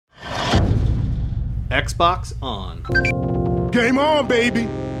Xbox on. Game on, baby!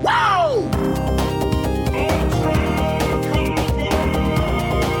 Wow!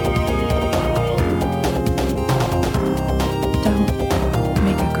 Don't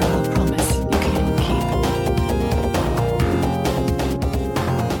make a girl a promise you can't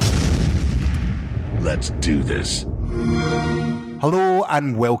keep. Let's do this. Hello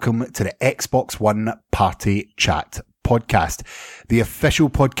and welcome to the Xbox One Party Chat podcast, the official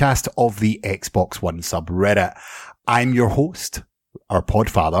podcast of the Xbox One subreddit. I'm your host, our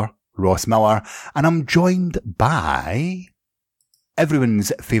podfather, Ross Miller, and I'm joined by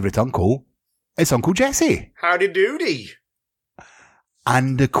everyone's favourite uncle. It's Uncle Jesse. Howdy doody.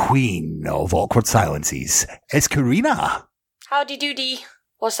 And the queen of awkward silences. It's Carina. Howdy doody.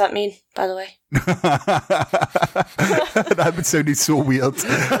 What's that mean, by the way? That would sound so weird. I was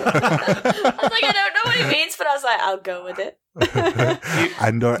like, I don't know what it means, but I was like, I'll go with it.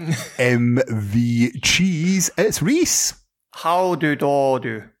 And our MV cheese, it's Rhys. How do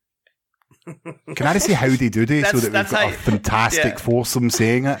do? Can I just say howdy doody so that we've got a fantastic foursome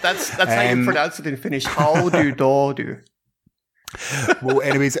saying it? That's how you pronounce it in Finnish. How do do? Well,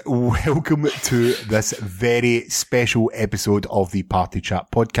 anyways, welcome to this very special episode of the Party Chat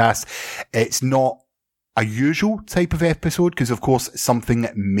podcast. It's not a usual type of episode because, of course, something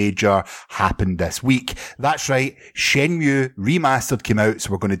major happened this week. That's right, Shenmue Remastered came out,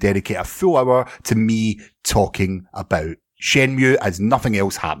 so we're going to dedicate a full hour to me talking about Shenmue as nothing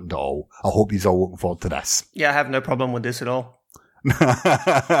else happened at all. I hope you're all looking forward to this. Yeah, I have no problem with this at all.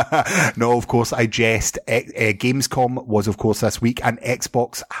 No, of course, I jest. Gamescom was, of course, this week, and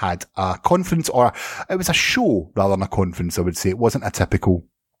Xbox had a conference, or it was a show rather than a conference, I would say. It wasn't a typical.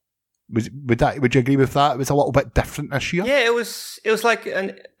 Would you agree with that? It was a little bit different this year. Yeah, it was like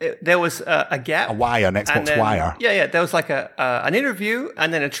there was a gap, an Xbox wire. Yeah, there was like an interview,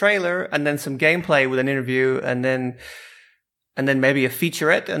 and then a trailer, and then some gameplay with an interview, and then maybe a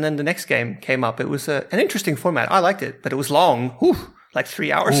featurette, and then the next game came up. It was an interesting format. I liked it, but it was long. Whew, like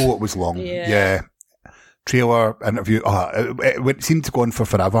 3 hours. Oh, it was long. Yeah. Trailer, interview. It seemed to go on for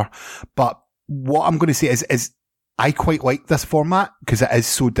forever. But what I'm going to say is I quite like this format because it is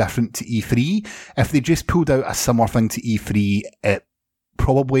so different to E3. If they just pulled out a similar thing to E3, it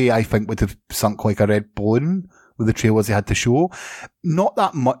probably, I think, would have sunk like a red balloon with the trailers they had to show. Not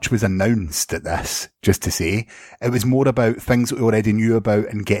that much was announced at this, just to say. It was more about things that we already knew about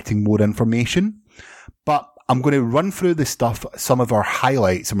and getting more information. But I'm going to run through the stuff, some of our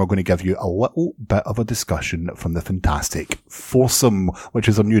highlights, and we're going to give you a little bit of a discussion from the fantastic foursome, which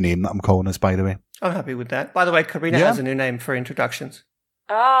is a new name that I'm calling us, by the way. I'm happy with that. By the way, Carina has a new name for introductions.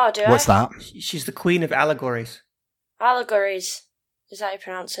 Oh, do I? What's that? She's the queen of allegories. Allegories. Is that how you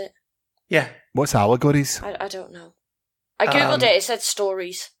pronounce it? Yeah. What's allegories? I don't know. I googled it. It said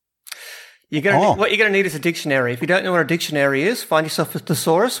stories. What you're going to need is a dictionary. If you don't know what a dictionary is, find yourself a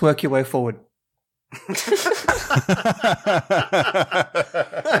thesaurus, work your way forward.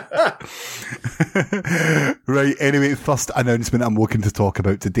 Right, anyway, first announcement I'm looking to talk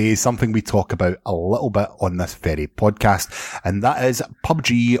about today is something we talk about a little bit on this very podcast, and that is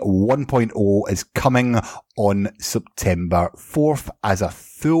PUBG 1.0 is coming on September 4th as a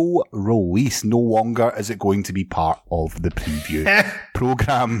full release. No longer is it going to be part of the preview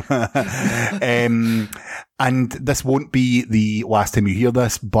program. And this won't be the last time you hear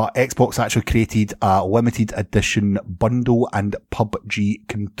this, but Xbox actually created a limited edition bundle and PUBG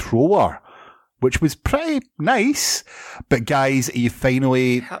controller, which was pretty nice. But guys, are you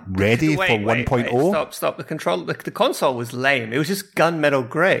finally ready for 1.0? Stop. The console was lame. It was just gunmetal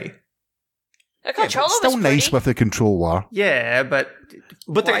grey. The controller was still pretty nice with the controller. Yeah, but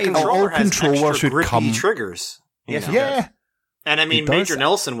the controller has controller extra should grippy come triggers. Yes, know? Yeah. And I mean, Major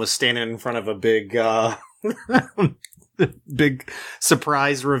Nelson was standing in front of a big, big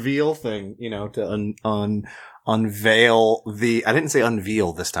surprise reveal thing, to unveil the. I didn't say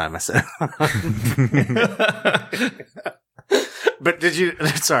unveil this time. I said. But did you?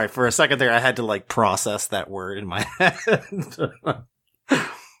 Sorry, for a second there, I had to process that word in my head.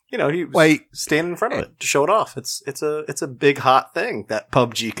 He was standing in front of it to show it off. It's a big hot thing, that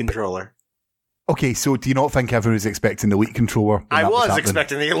PUBG controller. Okay, so do you not think everyone was expecting the Elite controller? I was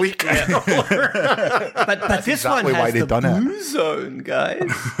expecting the Elite controller. but this exactly one has the blue it. zone,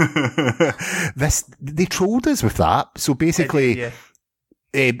 guys. They trolled us with that. So basically,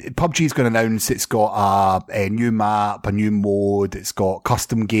 PUBG's going to announce it's got a new map, a new mode, it's got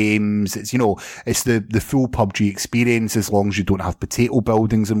custom games, it's the full PUBG experience. As long as you don't have potato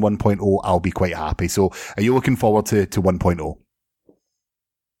buildings in 1.0, I'll be quite happy. So are you looking forward to 1.0?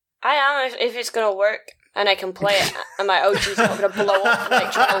 I am, if it's going to work and I can play it and my OG's not going to blow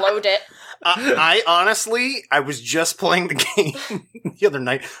up trying to load it. I honestly, I was just playing the game the other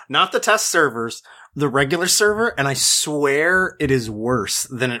night, not the test servers, the regular server, and I swear it is worse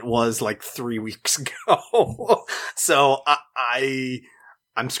than it was like 3 weeks ago. So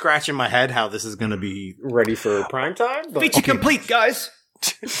I'm scratching my head how this is going to be ready for prime time. But Feature complete, guys.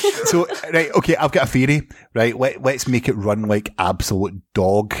 So, right, okay, I've got a theory, right? Let's make it run like absolute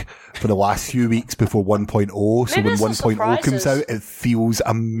dog for the last few weeks before 1.0. So Maybe when some 1.0 comes surprises. out, it feels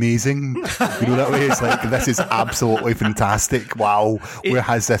amazing. You know that way? It's like, this is absolutely fantastic. Wow. Where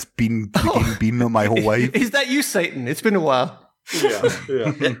has this been my whole life? Is that you, Satan? It's been a while. yeah.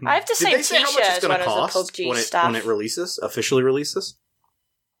 I have the Did same they say how much it's t-shirts going when to I was cost a PUBG when staff. it releases, officially releases?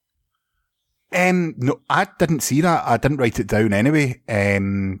 No, I didn't see that. I didn't write it down anyway.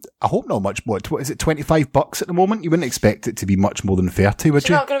 I hope not much more. What is it, $25 at the moment? You wouldn't expect it to be much more than 30, would It's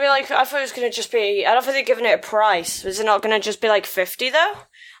you? not going to be like, I thought it was going to just be, I don't think they're giving it a price. Is it not going to just be like 50 though?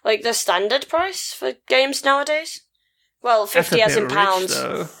 Like the standard price for games nowadays? Well, That's 50 a as bit in rich, pounds.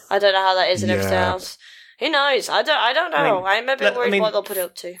 though. I don't know how that is and everything Yeah. else. Who knows? I don't know. I'm a bit worried what they'll put it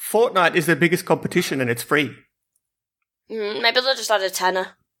up to. Fortnite is their biggest competition and it's free. Maybe they'll just add a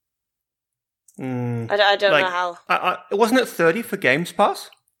tenner. Mm. I don't Like, know how. Wasn't it 30 for Games Pass?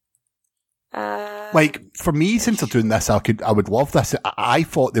 Like, for me, since they're doing this, I would love this. I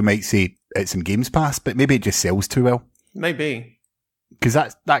thought they might say it's in Games Pass, but maybe it just sells too well. Maybe. Because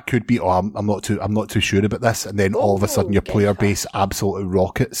that could be, I'm not too sure about this, and then all of a sudden your Games player Pass. base absolutely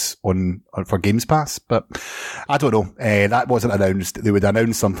rockets on for Games Pass. But I don't know. That wasn't announced. They would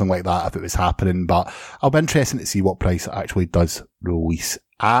announce something like that if it was happening. But I'll be interested to see what price it actually does release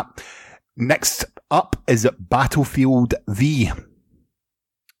at. Next up is Battlefield V.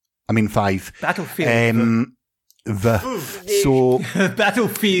 I mean 5. Battlefield. So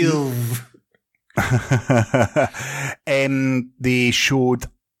Battlefield. they showed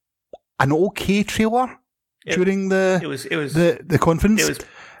an okay trailer during It was the conference. it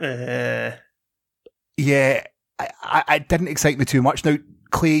was Yeah, I didn't excite me too much. Now,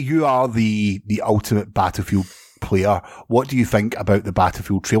 Clay, you are the ultimate Battlefield player. What do you think about the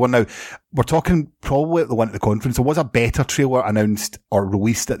Battlefield trailer? Now, we're talking probably at the one at the conference. There was a better trailer announced or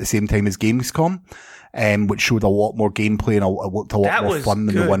released at the same time as Gamescom, which showed a lot more gameplay and it looked a lot That more was fun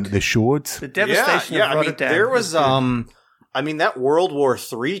than the good. one that they showed. the devastation yeah, of I mean, Rotterdam. there was good. I mean, that World War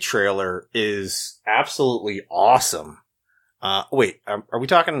III trailer is absolutely awesome. Wait, are we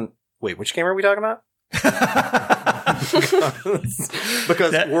talking? Wait, which game are we talking about?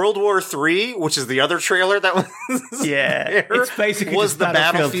 Because World War III, which is the other trailer that was Yeah, there, it's basically was just the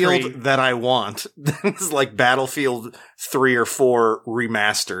Battlefield Battlefield 3. that I want. It's like Battlefield 3 or 4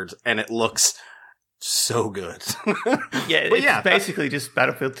 remastered, and it looks so good. Yeah, But it's yeah, basically just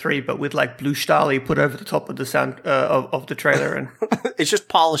Battlefield 3, but with like blue Stali put over the top of the sound of the trailer, and it's just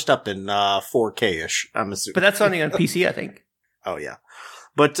polished up in 4K-ish, I'm assuming. but that's only on PC, I think. Oh yeah,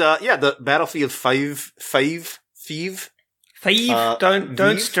 but yeah, the Battlefield 5 Five, don't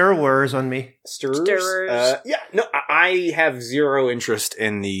Vive? stir words on me. Stirrers. Yeah, no, I have zero interest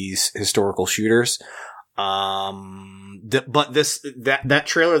in these historical shooters. But that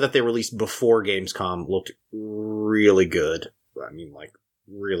trailer that they released before Gamescom looked really good. I mean, like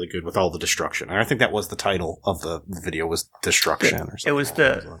really good with all the destruction. And I think that was the title of the video was Destruction or something. It was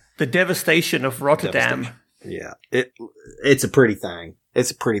the devastation of Rotterdam. Yeah, it's a pretty thing.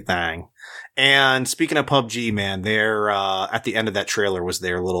 It's a pretty thing. And speaking of PUBG, man, their at the end of that trailer was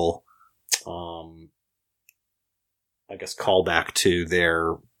their little, I guess, callback to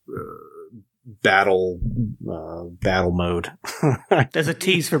their battle mode. There's a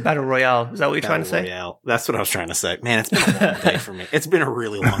tease for Battle Royale. Is that what you're trying to say? Royale. That's what I was trying to say. Man, it's been a long day for me. It's been a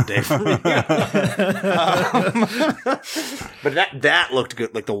really long day for me. But that looked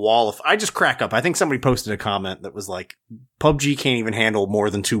good. Like the wall of, I just crack up. I think somebody posted a comment that was like, PUBG can't even handle more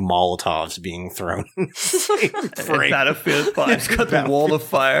than 2 Molotovs being thrown. in the same And frame. Battlefield 5's got the wall of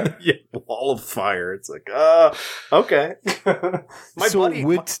fire. Yeah, wall of fire. It's like, okay. my So buddy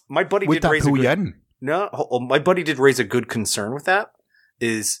would did that raise a pull good, you in? No, my buddy did raise a good concern with that.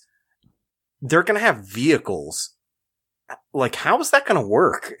 Is they're going to have vehicles. Like, how is that going to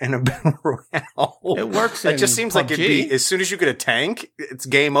work in a battle royale? It works It in just seems like it'd PUBG. be, as soon as you get a tank, it's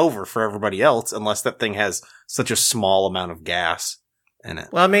game over for everybody else, unless that thing has such a small amount of gas in it.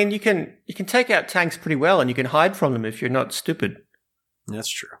 Well, I mean, you can take out tanks pretty well, and you can hide from them if you're not stupid. That's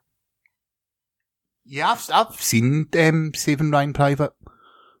true. Yeah, I've seen Saving Ryan Private.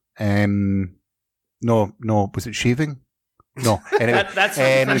 No, was it Shaving? No, anyway. That's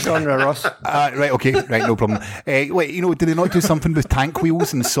a different genre, Ross. Right, okay, right, no problem. Wait, did they not do something with tank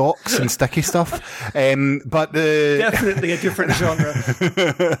wheels and socks and sticky stuff? But Definitely a different genre.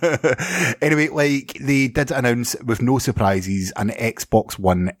 Anyway, like, they did announce, with no surprises, an Xbox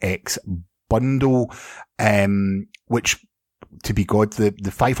One X bundle, which, to be God, the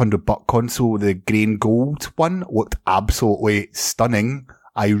 $500 console, the grey and gold one, looked absolutely stunning.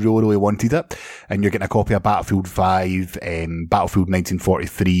 I really, really wanted it. And you're getting a copy of Battlefield 5, Battlefield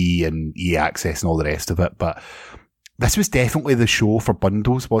 1943 and EA Access and all the rest of it. But this was definitely the show for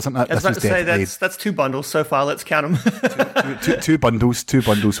bundles, wasn't it? I was about to say, that's 2 bundles so far. Let's count them. two bundles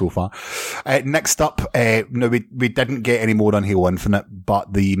so far. Next up, no, we didn't get any more on Halo Infinite,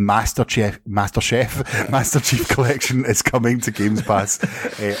 but the Master Chief Collection is coming to Games Pass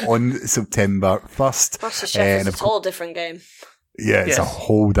on September 1st. Master Chef is a whole different game. Yeah, it's a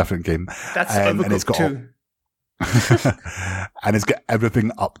whole different game. That's Overcooked too. And it's got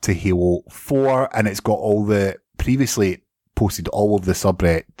everything up to Halo 4, and it's got all the previously posted all of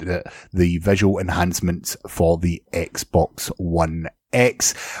the the visual enhancements for the Xbox One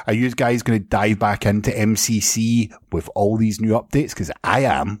X. Are you guys going to dive back into MCC with all these new updates? Because I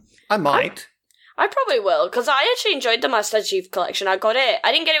am. I might. I probably will, because I actually enjoyed the Master Chief Collection. I got it.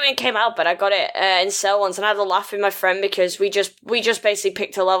 I didn't get it when it came out, but I got it in sale once, and I had a laugh with my friend because we just basically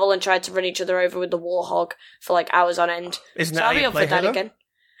picked a level and tried to run each other over with the Warthog for like hours on end. Isn't so that I'll how be you up play for that Halo? again.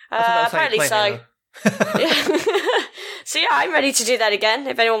 Apparently So. Yeah. So yeah, I'm ready to do that again.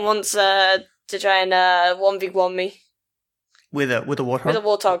 If anyone wants to try and 1v1 me With a Warthog? with a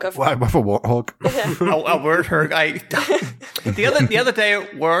Warthog. With a Warthog. A Warthog. The other day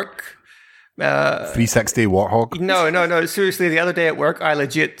at work... 360 Warthog. No. Seriously, the other day at work, I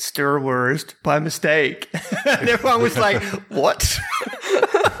legit stir-wursed by mistake. And everyone was like, what?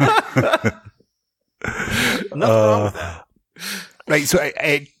 Nothing wrong with that. Right, so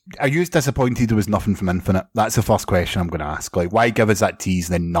are you as disappointed there was nothing from Infinite? That's the first question I'm going to ask. Like, why give us that tease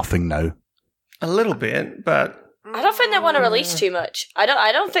and then nothing now? A little bit, but... I don't think they want to release too much. I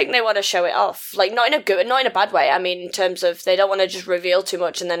don't think they want to show it off. Like, not in a bad way. I mean, in terms of they don't want to just reveal too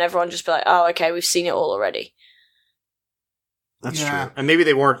much and then everyone just be like, oh, okay, we've seen it all already. That's true. And maybe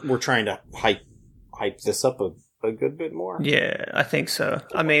they were trying to hype this up a good bit more. Yeah, I think so.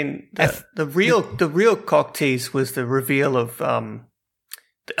 I mean, the real cock tease was the reveal of the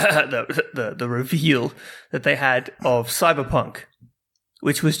reveal that they had of Cyberpunk,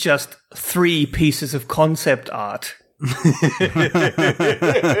 which was just 3 pieces of concept art.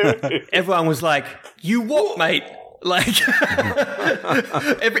 Everyone was like, "You what, mate?" Like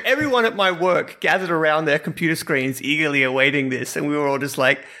everyone at my work gathered around their computer screens, eagerly awaiting this, and we were all just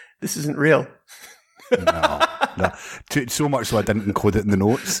like, "This isn't real." No. So much so I didn't include it in the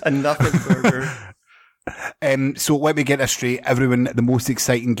notes. A nothing burger. So let me get this straight. Everyone, the most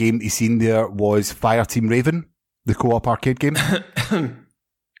exciting game to seen there was Fireteam Raven, the co-op arcade game.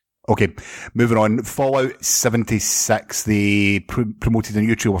 Okay, moving on. Fallout 76. They promoted a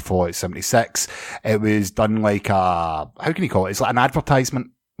new trailer for Fallout 76. It was done like how can you call it? It's like an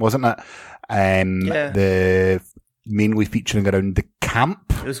advertisement, wasn't it? Yeah. Mainly featuring around the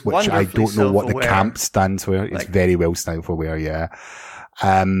camp, which I don't know what the camp stands for. It's very well self-aware, yeah.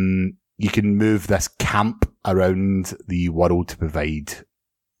 You can move this camp around the world to provide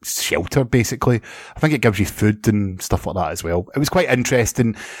shelter, basically. I think it gives you food and stuff like that as well. It was quite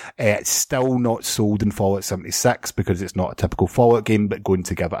interesting. It's still not sold in Fallout 76 because it's not a typical Fallout game, but going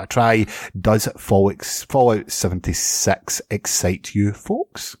to give it a try. Does Fallout 76 excite you,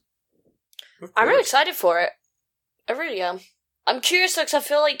 folks? I'm really excited for it. I really am. I'm curious because I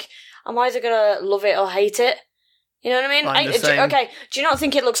feel like I'm either gonna love it or hate it. You know what I mean? Okay, do you not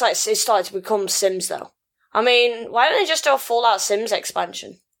think it looks like it's started to become Sims though? I mean, why don't they just do a Fallout Sims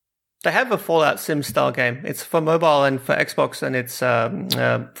expansion? They have a Fallout Sims style game. It's for mobile and for Xbox, and it's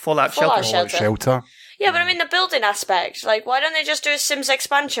Fallout Shelter. Yeah, but I mean the building aspect. Like, why don't they just do a Sims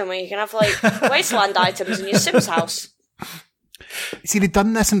expansion where you can have like wasteland items in your Sims house? See, they've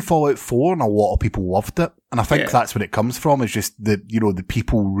done this in Fallout 4 and a lot of people loved it. And I think that's where it comes from, is just the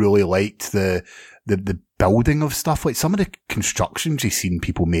people really liked the building of stuff. Like some of the constructions you've seen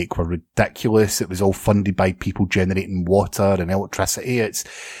people make were ridiculous. It was all funded by people generating water and electricity.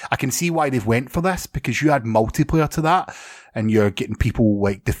 I can see why they've went for this, because you add multiplayer to that and you're getting people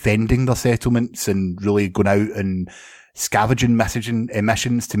like defending their settlements and really going out and scavenging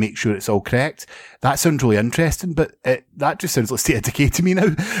missions to make sure it's all correct. That sounds really interesting, but that just sounds like State of Decay to me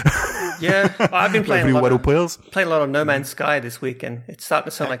now. Yeah, well, I've been playing a lot of No Man's Sky this week, and it's starting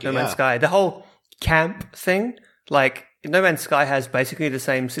to sound like No Man's Sky. The whole camp thing, like No Man's Sky has basically the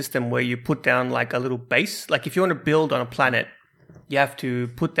same system where you put down like a little base. Like if you want to build on a planet, you have to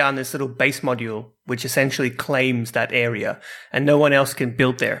put down this little base module, which essentially claims that area, and no one else can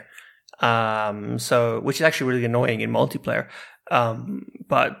build there. Which is actually really annoying in multiplayer.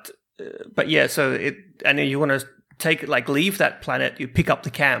 But yeah, and then you want to leave that planet, you pick up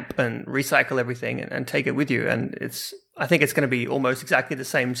the camp and recycle everything and take it with you. And I think it's going to be almost exactly the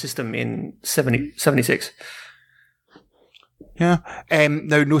same system in 76. Yeah.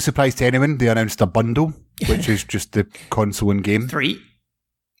 Now, no surprise to anyone, they announced a bundle, which is just the console and game. 3.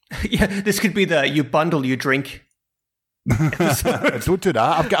 Yeah, this could be you bundle, you drink. Don't do that.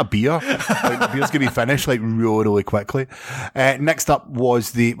 I've got a beer. The beer's going to be finished really, really quickly. Next up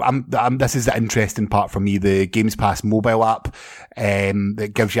was this is the interesting part for me, the Games Pass mobile app,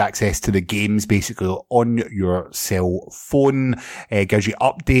 that gives you access to the games basically on your cell phone. Gives you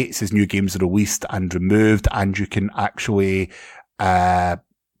updates as new games are released and removed, and you can actually,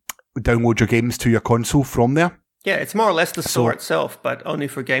 download your games to your console from there. Yeah, it's more or less the store itself, but only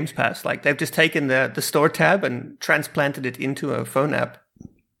for Games Pass. Like, they've just taken the store tab and transplanted it into a phone app.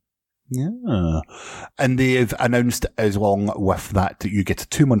 Yeah. And they've announced as along with that you get a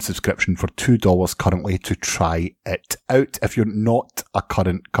 2-month subscription for $2 currently to try it out if you're not a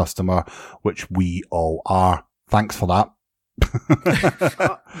current customer, which we all are. Thanks for that.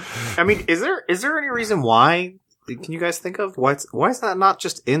 I mean, is there any reason why? Can you guys think of why is that not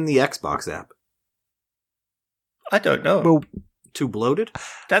just in the Xbox app? I don't know. Well, too bloated?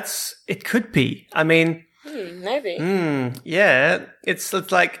 It could be. I mean, maybe. Yeah, it's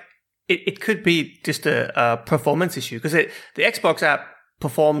like it could be just a performance issue because the Xbox app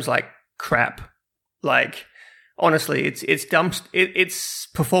performs like crap. Like, honestly, its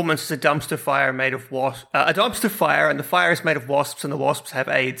performance is a dumpster fire made of a dumpster fire, and the fire is made of wasps, and the wasps have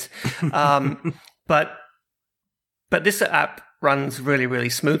AIDS. But this app runs really, really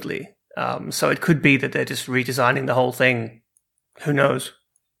smoothly. So it could be that they're just redesigning the whole thing. Who knows?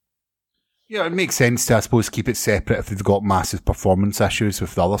 Yeah, it makes sense to, I suppose, keep it separate if they've got massive performance issues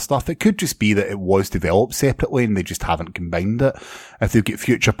with the other stuff. It could just be that it was developed separately and they just haven't combined it. If they've got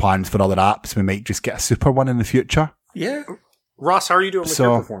future plans for other apps, we might just get a super one in the future. Yeah. Ross, how are you doing with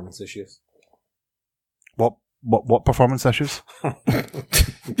your performance issues? What performance issues?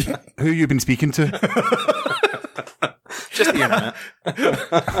 Who you been speaking to? Just the internet.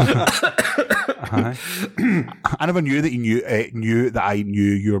 I never knew that you knew that I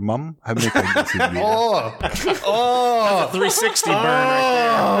knew your mum. How many times did you knew That's a 360 burn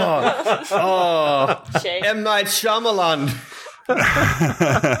right Shame. M. Night Shyamalan.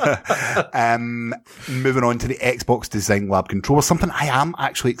 Moving on to the Xbox Design Lab controller, something I am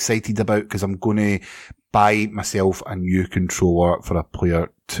actually excited about because I'm going to buy myself a new controller for a player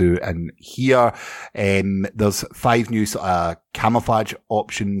 2 in here. There's 5 new camouflage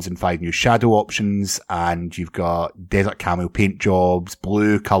options and 5 new shadow options, and you've got desert camo paint jobs,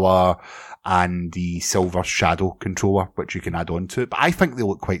 blue colour, and the silver shadow controller, which you can add on to it. But I think they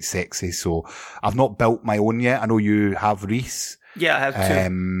look quite sexy, so I've not built my own yet. I know you have, Rhys. Yeah, I have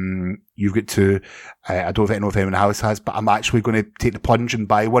 2. You've got 2. I don't know if anyone else has, but I'm actually going to take the plunge and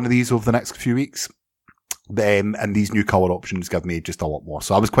buy one of these over the next few weeks. And these new colour options give me just a lot more.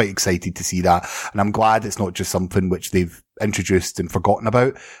 So I was quite excited to see that. And I'm glad it's not just something which they've introduced and forgotten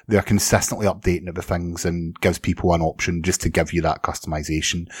about. They're consistently updating it with things and gives people an option just to give you that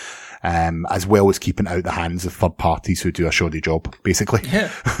customization. As well as keeping it out the hands of third parties who do a shoddy job, basically.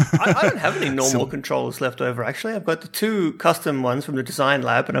 Yeah. I don't have any normal controllers left over, actually. I've got the 2 custom ones from the Design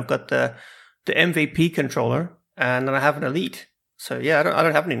Lab, and I've got the MVP controller, and then I have an Elite. So yeah, I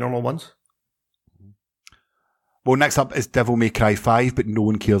don't have any normal ones. Well, next up is Devil May Cry 5, but no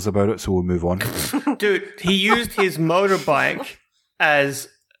one cares about it, so we'll move on. Dude, he used his motorbike as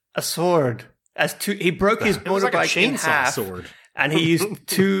a sword. He broke his motorbike like in half. Sword. And he used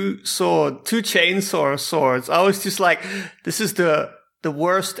 2 chainsaw swords. I was just like, this is the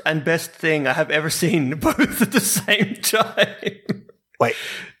worst and best thing I have ever seen, both at the same time. Wait,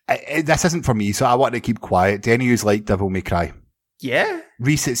 this isn't for me, so I want to keep quiet. Do any of you like Devil May Cry? Yeah.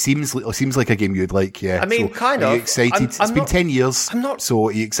 Rhys, it seems like a game you'd like, yeah. I mean, so kind are of. you excited? It's been 10 years. I'm not. So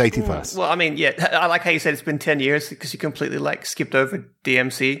are you excited for this? Well, I mean, yeah. I like how you said it's been 10 years because you completely skipped over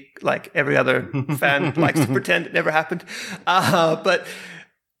DMC, like every other fan likes to pretend it never happened. But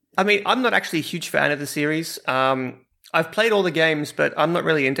I mean, I'm not actually a huge fan of the series. I've played all the games, but I'm not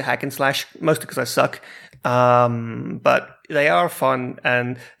really into hack and slash, mostly because I suck. But they are fun,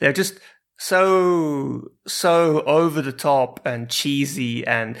 and they're just so over the top and cheesy,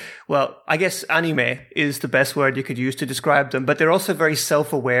 and well, I guess anime is the best word you could use to describe them, but they're also very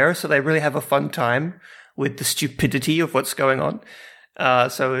self-aware, so they really have a fun time with the stupidity of what's going on.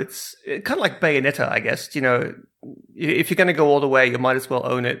 So it's kind of like Bayonetta, I guess. You know, if you're going to go all the way, you might as well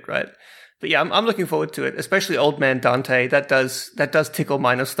own it, right? But yeah, I'm looking forward to it, especially Old Man Dante. That does tickle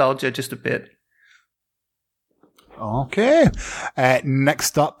my nostalgia just a bit. Okay.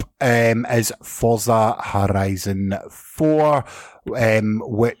 Next up is Forza Horizon 4,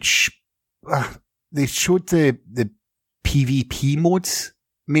 which they showed the PvP modes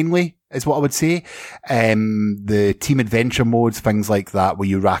mainly, is what I would say. The team adventure modes, things like that, where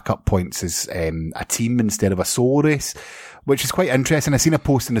you rack up points as a team instead of a solo race, which is quite interesting. I've seen a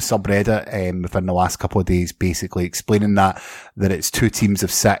post in the subreddit within the last couple of days basically explaining that it's 2 teams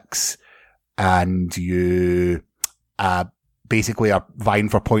of 6 and you basically are vying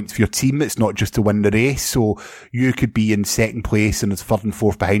for points for your team. It's not just to win the race. So you could be in second place and there's third and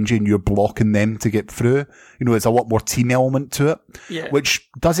fourth behind you and you're blocking them to get through. You know, there's a lot more team element to it, which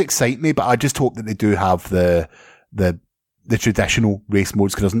does excite me, but I just hope that they do have the traditional race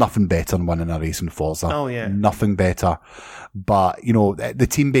modes, because there's nothing better than winning a race in Forza. Oh yeah. Nothing better. But, you know, the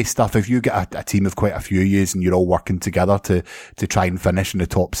team-based stuff, if you get a team of quite a few years and you're all working together to try and finish in the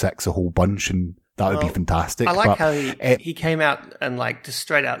top 6 a whole bunch, and that would be fantastic. I like how he came out and like just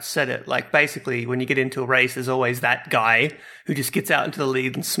straight out said it. Like basically when you get into a race, there's always that guy who just gets out into the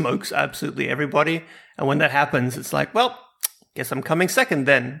lead and smokes absolutely everybody. And when that happens, it's like, well, guess I'm coming second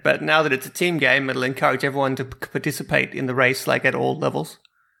then. But now that it's a team game, it'll encourage everyone to participate in the race, like at all levels.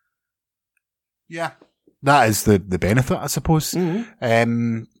 Yeah. That is the benefit, I suppose.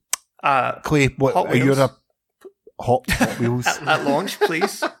 Mm-hmm. Clay, what are you a Hot Wheels at launch,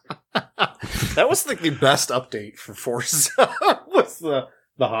 please? That was like the best update for Forza. Was the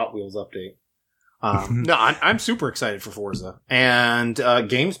Hot Wheels update? No, I'm super excited for Forza and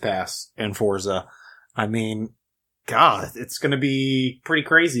Games Pass and Forza. I mean, God, it's going to be pretty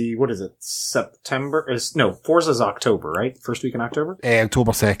crazy. What is it? Forza's October, right? First week in October?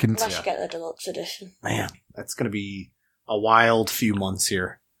 October 2nd. I should get the deluxe edition. Man, that's going to be a wild few months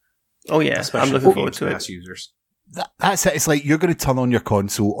here. Oh yeah, especially I'm looking forward to it. Users. That's it. It's like you're going to turn on your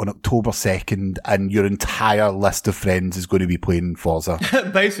console on October 2nd and your entire list of friends is going to be playing Forza.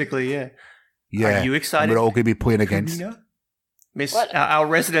 Basically, yeah. Yeah. Are you excited? We're all going to be playing against. Carina? Miss, our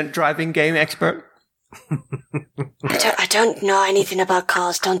resident driving game expert. I don't know anything about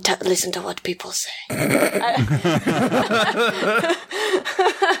cars. Don't listen to what people say. I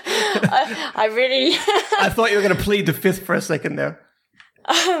really... I thought you were going to plead the fifth for a second there.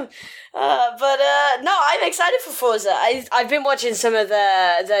 No, I'm excited for Forza. I've been watching some of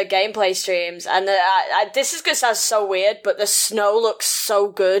the gameplay streams, and this is going to sound so weird, but the snow looks so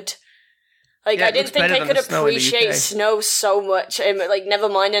good. Like, I didn't think I could appreciate snow so much, like, never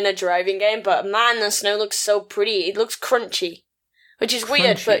mind in a driving game, but man, the snow looks so pretty. It looks crunchy, which is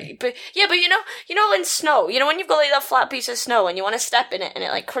weird, but you know, in snow, you know, when you've got like that flat piece of snow and you want to step in it and it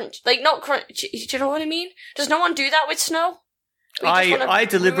like crunch, like not crunch, do you know what I mean? Does no one do that with snow? I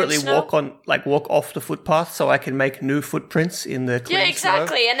deliberately walk off the footpath so I can make new footprints in the clean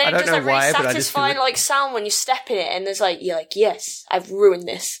exactly. snow. And then it does a really satisfying like sound when you step in it, and there's like you're like, yes, I've ruined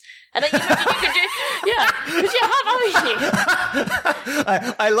this. And then you can do, because you have, haven't you?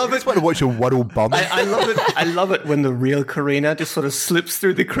 I love it. I just want to watch a whirl bum. I love it. I love it when the real Carina just sort of slips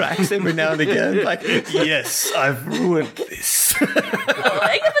through the cracks every now and again. Like, yes, I've ruined this. But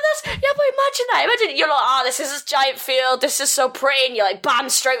imagine that. Imagine you're like, this is this giant field. This is so pretty, and you're like, bam,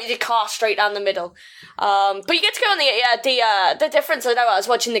 straight with your car straight down the middle. But you get to go on the difference. I know I was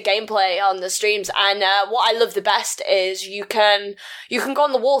watching the gameplay on the streams, and what I love the best is you can go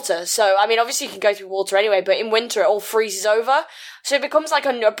on the water. So, I mean, obviously you can go through water anyway, but in winter it all freezes over. So it becomes like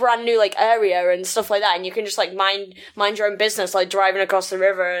a brand new like area and stuff like that, and you can just like mind your own business, like driving across the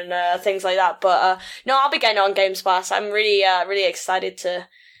river and things like that. But no, I'll be getting on Games Pass. I'm really excited to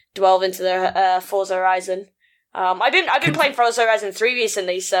delve into the Forza Horizon. I've been playing Forza Horizon 3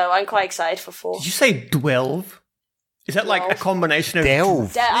 recently, so I'm quite excited for 4. Did you say delve? Is that like a combination of...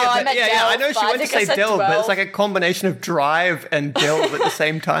 Delve? I meant delve, I know she went to say delve, but it's like a combination of drive and delve at the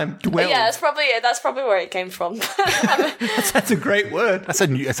same time. Dwell. Yeah, that's probably where it came from. That's a great word. It's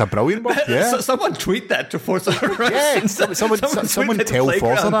a brilliant word, yeah. So someone tweet that to Forza Horizon. Yeah, someone tell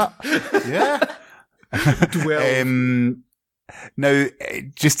Forza that. Yeah. Dwell. Now,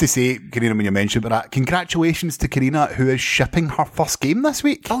 just to say, Carina, when you mentioned that, congratulations to Carina, who is shipping her first game this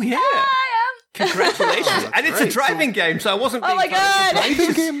week. Oh, yeah. Congratulations. And it's a driving game, so I wasn't being... Oh my god!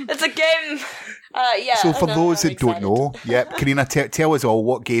 Game. It's a game. Yeah. So for those that don't know, Carina, tell us all,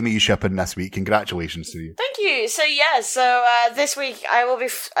 what game are you shipping this week? Congratulations to you. Thank you. So this week I will be.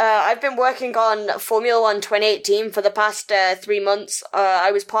 I've been working on Formula One 2018 for the past 3 months.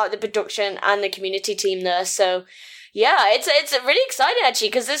 I was part of the production and the community team there. So yeah, it's really exciting actually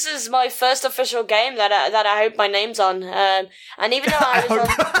because this is my first official game that I hope my name's on. And even though I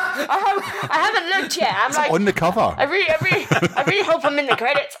haven't looked yet. I'm like on the cover. I really hope I'm in the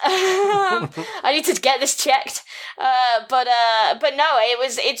credits. I need to get this checked. But no,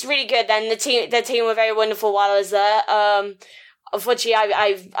 it's really good. And the team were very wonderful while I was there. Unfortunately,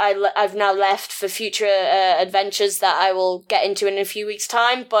 I've now left for future adventures that I will get into in a few weeks'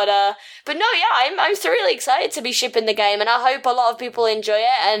 time. But no, yeah, I'm thoroughly excited to be shipping the game, and I hope a lot of people enjoy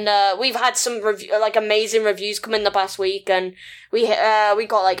it. And we've had some amazing reviews come in the past week, and we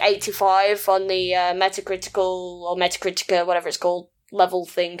got like 85 on the Metacritic, whatever it's called, level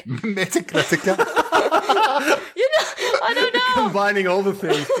thing. Metacritic. I don't know. Combining all the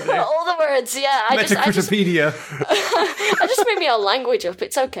things today. All the words, yeah. Metacritopedia. I just made me a language up.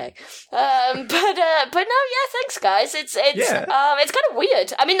 It's okay. But no, yeah. Thanks, guys. It's kind of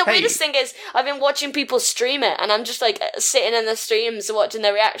weird. I mean, the weirdest thing is I've been watching people stream it, and I'm just like sitting in the streams watching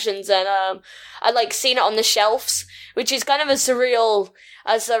their reactions, and I like seen it on the shelves, which is kind of a surreal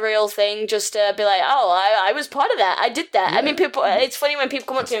thing. Just to be like, oh, I was part of that. I did that. Yeah. I mean, people. It's funny when people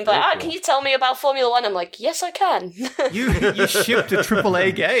come up to me and be like, can you tell me about Formula One? I'm like, yes, I can. You shipped a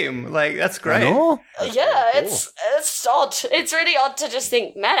AAA game. Like, that's great. Yeah, it's odd. It's really odd to just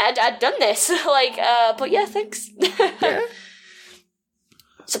think, man, I'd done this. But yeah, thanks. Yeah.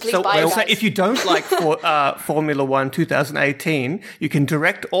 So please buy it, guys. If you don't like Formula One 2018, you can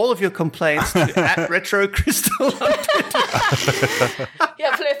direct all of your complaints to @RetroCrystal on Twitter.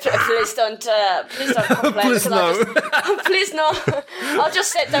 Yeah, please don't complain. Please no. Please no. I'll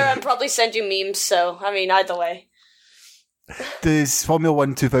just sit there and probably send you memes. So I mean, either way. Does Formula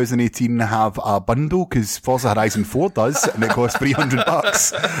 1 2018 have a bundle? Because Forza Horizon 4 does, and it costs $300.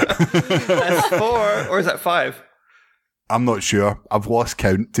 That's 4, or is that 5? I'm not sure. I've lost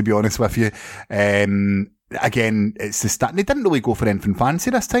count, to be honest with you. Again, it's the start. They didn't really go for anything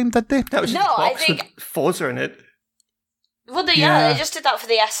fancy this time, did they? That was just a box with Forza in it. Well, they just did that for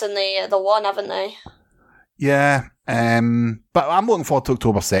the S and the 1, haven't they? Yeah. But I'm looking forward to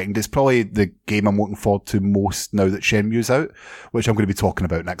October 2nd. It's probably the game I'm looking forward to most now that Shenmue's out, which I'm going to be talking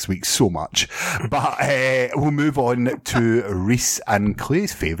about next week so much. But we'll move on to Rhys and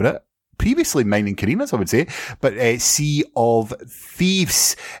Clay's favourite. Previously mine and Carina's, I would say, but Sea of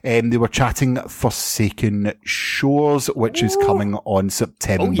Thieves. They were chatting Forsaken Shores, which is coming on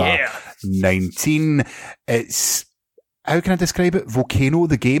September 19. It's, how can I describe it? Volcano,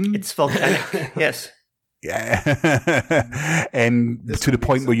 the game? It's volcanic, yes. Yeah. To the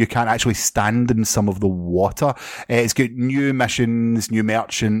point where you can't actually stand in some of the water. It's got new missions, new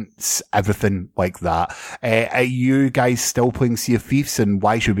merchants, everything like that. Are you guys still playing Sea of Thieves, and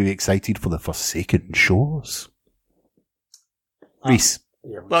why should we be excited for the Forsaken Shores? Rhys.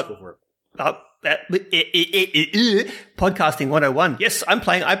 Podcasting 101. Yes, I'm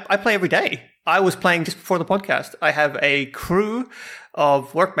playing. I play every day. I was playing just before the podcast. I have a crew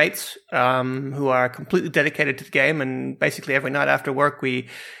of workmates who are completely dedicated to the game, and basically every night after work we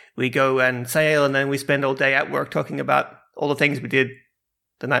go and sail, and then we spend all day at work talking about all the things we did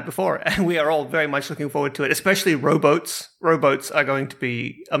the night before, and we are all very much looking forward to it, especially rowboats. Rowboats are going to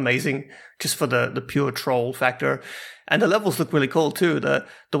be amazing just for the pure troll factor. And the levels look really cool too. The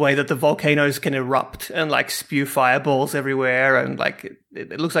way that the volcanoes can erupt and like spew fireballs everywhere, and like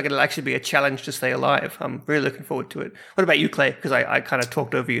it looks like it'll actually be a challenge to stay alive. I'm really looking forward to it. What about you, Clay? Because I kind of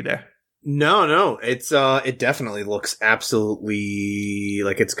talked over you there. No, it's it definitely looks absolutely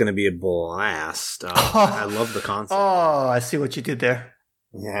like it's going to be a blast. I love the concept. Oh, I see what you did there.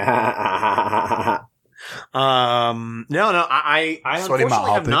 Yeah. I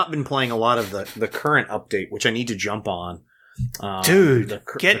unfortunately have not been playing a lot of the current update, which I need to jump on. Dude, the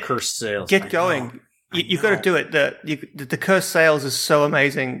cursed sales. Get going. You've got to do it. The cursed sales is so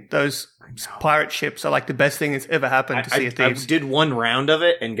amazing. Those pirate ships are like the best thing that's ever happened to Sea of Thieves. I did one round of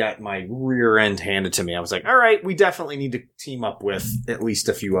it and got my rear end handed to me. I was like, all right, we definitely need to team up with at least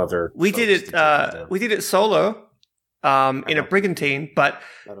a few other. We did it solo, in a brigantine, but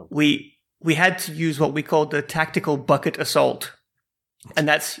we had to use what we called the tactical bucket assault. And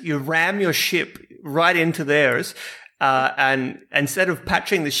that's you ram your ship right into theirs. And instead of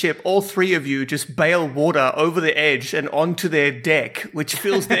patching the ship, all three of you just bail water over the edge and onto their deck, which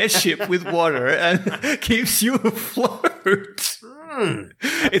fills their ship with water and keeps you afloat.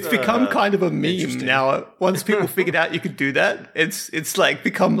 It's become kind of a meme now. Once people figured out you could do that, it's like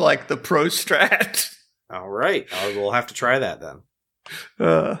become like the pro strat. All right. We'll have to try that then.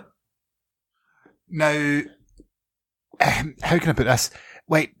 Now, how can I put this?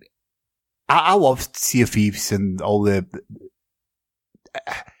 Like, I love Sea of Thieves and all the.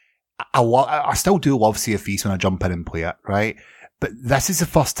 I still do love Sea of Thieves when I jump in and play it, right? But this is the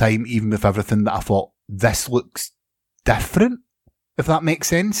first time, even with everything, that I thought this looks different. If that makes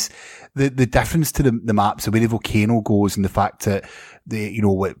sense, the difference to the maps, the way the volcano goes, and the fact that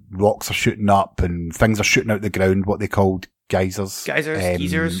what rocks are shooting up and things are shooting out the ground, what they called geysers. Geysers.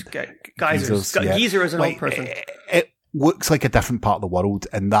 Geyser is an old person. It looks like a different part of the world,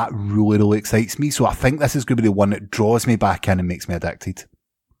 and that really, really excites me. So I think this is going to be the one that draws me back in and makes me addicted.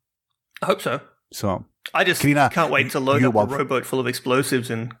 I hope so. So I just Carina, can't wait to load up a rowboat full of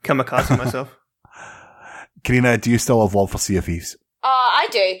explosives and kamikaze myself. Carina, do you still have love for Sea of Thieves? I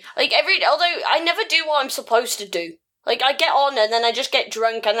do. Although I never do what I'm supposed to do. Like, I get on and then I just get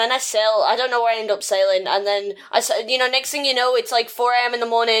drunk and then I sail. I don't know where I end up sailing. And then, next thing you know, it's like 4 a.m. in the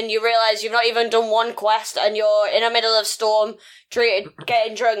morning. You realise you've not even done one quest and you're in the middle of storm,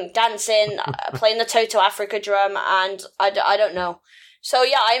 getting drunk, dancing, playing the Toto Africa drum, and I don't know. So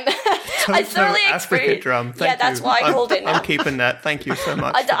yeah, I thoroughly experienced. Drum. That's why I called it now. I'm keeping that. Thank you so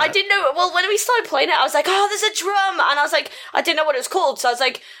much. I didn't know. Well, when we started playing it, I was like, "Oh, there's a drum," and I was like, I didn't know what it was called, so I was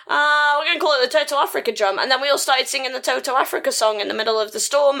like, "We're gonna call it the Toto Africa drum." And then we all started singing the Toto Africa song in the middle of the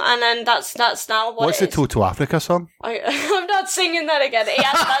storm, and then that's now what. What's the Toto Africa song? I'm not singing that again.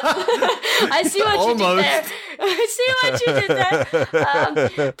 Yeah, I see what you did there. I see what you did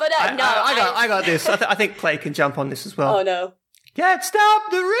there. But no, I got this. I think Play can jump on this as well. Oh no. Can't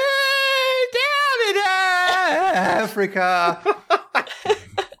stop the rain down in Africa.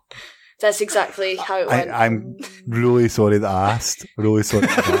 That's exactly how it went. I'm really sorry that I asked. Really sorry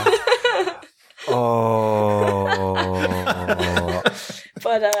that I asked. Oh.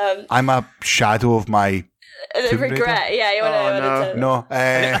 But I'm a shadow of my regret. Yeah, you want to No.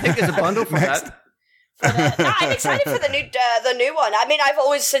 I think there's a bundle for that. I'm excited for the new one. I mean, I've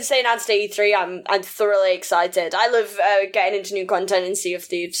always, since they announced E3, I'm thoroughly excited. I love getting into new content in Sea of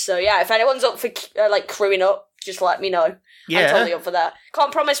Thieves. So yeah, if anyone's up for crewing up, just let me know. Yeah. I'm totally up for that.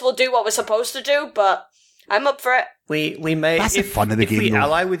 Can't promise we'll do what we're supposed to do, but I'm up for it. We may. That's the fun of the game. If we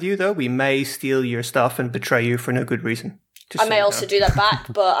ally with you, though, we may steal your stuff and betray you for no good reason. I may also do that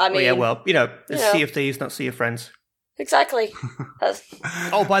back, but I mean, it's Sea of Thieves, not Sea of Friends. Exactly.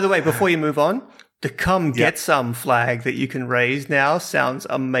 Oh, by the way, before you move on. The come get some flag that you can raise now sounds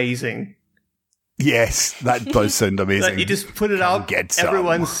amazing. Yes, that does sound amazing. You just put it up,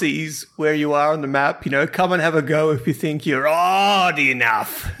 everyone sees where you are on the map, come and have a go if you think you're odd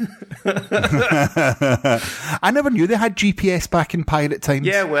enough. I never knew they had GPS back in Pirate times.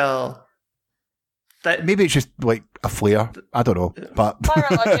 Yeah, well. Maybe it's just like a flare. I don't know. But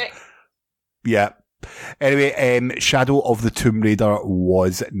Pirate logic. Yeah. Anyway, Shadow of the Tomb Raider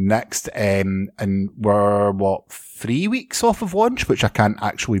was next, and we're, 3 weeks off of launch, which I can't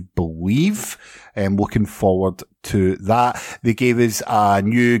actually believe. Looking forward to that. They gave us a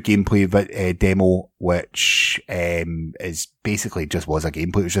new gameplay demo, which is basically just was a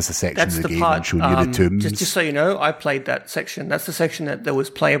gameplay. It was just a section of the game and showing you the tombs. Just so you know, I played that section. That's the section that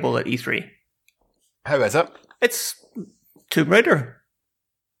was playable at E3. How is it? It's Tomb Raider.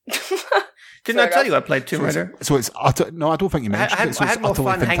 Didn't I tell you I played Tomb Raider? So it's no, I don't think you mentioned it. So I had more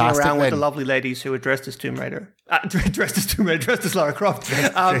fun hanging around with the lovely ladies who were dressed as Tomb Raider. Dressed as Lara Croft.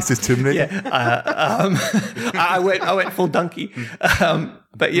 Dressed as Tomb Raider? Yeah. I went full donkey.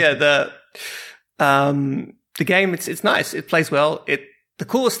 But yeah, the game, it's nice. It plays well. The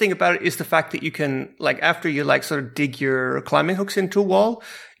coolest thing about it is the fact that you can, after you, sort of dig your climbing hooks into a wall,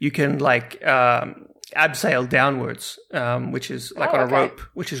 you can, abseil downwards, which is on a rope,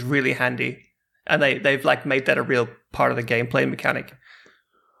 which is really handy. And they've made that a real part of the gameplay mechanic.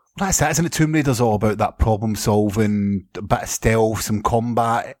 Well, that's it, isn't it? Tomb Raider's all about that problem solving, a bit of stealth, some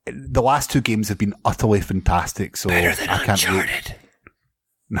combat. The last 2 games have been utterly fantastic, so better than I can't Uncharted.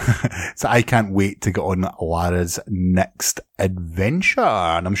 wait. So I can't wait to get on Lara's next adventure,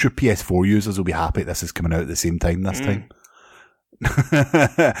 and I'm sure PS4 users will be happy this is coming out at the same time this time.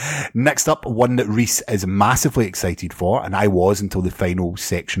 Next up, one that Rhys is massively excited for, and I was until the final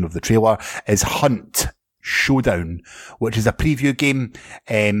section of the trailer, is Hunt Showdown, which is a preview game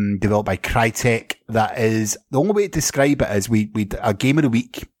developed by Crytek. That is, the only way to describe it is we a game of the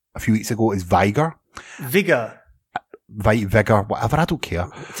week a few weeks ago is Vigor, whatever, I don't care,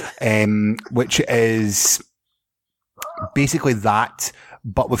 which is basically that,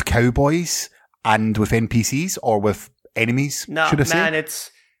 but with cowboys and with NPCs, or with enemies, should I say? Man,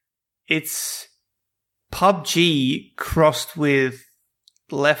 it's PUBG crossed with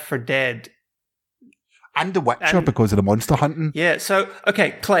Left 4 Dead. And The Witcher because of the monster hunting. Yeah, so,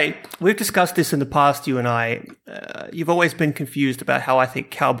 okay, Clay, we've discussed this in the past, you and I. You've always been confused about how I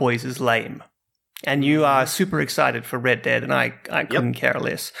think Cowboys is lame. And you are super excited for Red Dead, and I couldn't care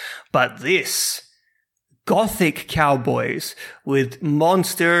less. But this, gothic cowboys with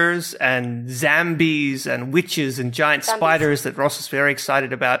monsters and zombies and witches and giant spiders that Ross is very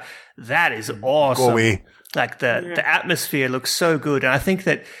excited about, that is awesome. Go away. Like, the atmosphere looks so good. And I think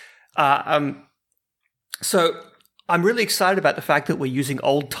that... So I'm really excited about the fact that we're using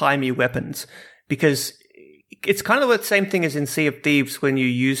old-timey weapons, because it's kind of the same thing as in Sea of Thieves when you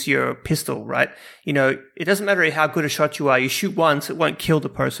use your pistol, right? You know, it doesn't matter how good a shot you are. You shoot once, it won't kill the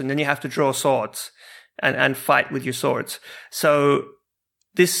person. Then you have to draw swords and fight with your swords. So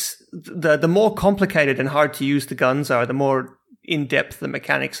the more complicated and hard to use the guns are, the more in-depth the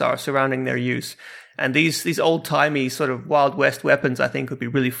mechanics are surrounding their use. And these old-timey sort of Wild West weapons, I think, would be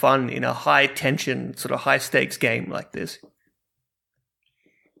really fun in a high-tension, sort of high-stakes game like this.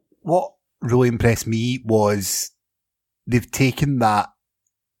 What really impressed me was they've taken that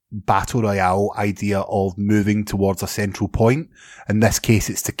battle royale idea of moving towards a central point. In this case,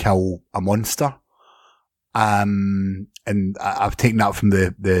 it's to kill a monster. And I've taken that from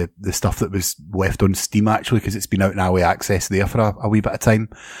the stuff that was left on Steam, actually, because it's been out in early access there for a wee bit of time.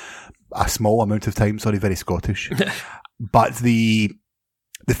 A small amount of time, sorry, very Scottish. But the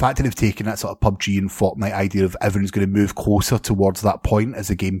fact that they've taken that sort of PUBG and Fortnite idea of everyone's going to move closer towards that point as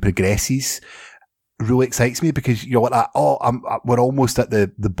the game progresses really excites me, because you're like that, we're almost at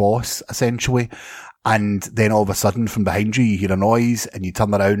the boss, essentially. And then all of a sudden from behind you hear a noise and you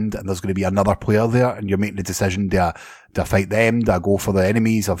turn around and there's going to be another player there, and you're making the decision, do I fight them? Do I go for the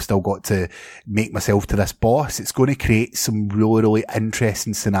enemies? I've still got to make myself to this boss. It's going to create some really, really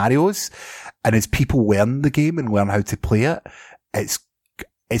interesting scenarios. And as people learn the game and learn how to play it, it's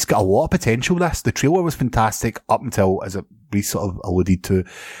got a lot of potential, this. The trailer was fantastic up until, as we sort of alluded to,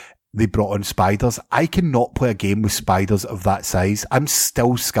 they brought on spiders. I cannot play a game with spiders of that size. I'm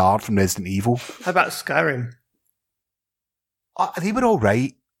still scarred from Resident Evil. How about Skyrim? They were all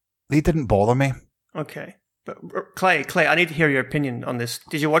right. They didn't bother me. Okay. But Clay, I need to hear your opinion on this.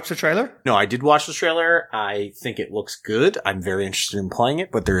 Did you watch the trailer? No, I did watch the trailer. I think it looks good. I'm very interested in playing it,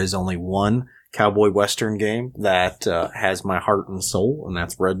 but there is only one cowboy western game that has my heart and soul, and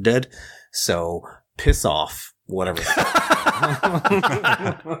that's Red Dead. So piss off, whatever.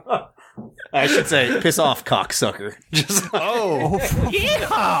 I should say, piss off, cocksucker. Just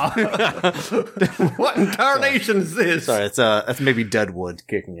yeah. What incarnation is this? Sorry, that's maybe Deadwood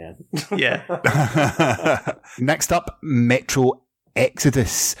kicking in. Yeah. Next up, Metro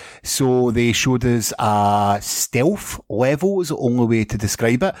Exodus. So they showed us a stealth level is the only way to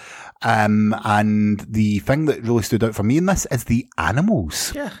describe it. And the thing that really stood out for me in this is the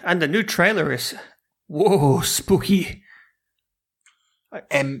animals. Yeah, and the new trailer is, whoa, spooky.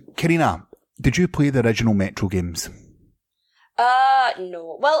 Carina, did you play the original Metro games?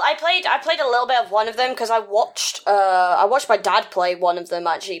 No. Well, I played a little bit of one of them because I watched my dad play one of them,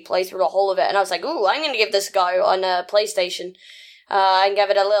 actually play through the whole of it, and I was like, ooh, I'm going to give this a go on PlayStation. And give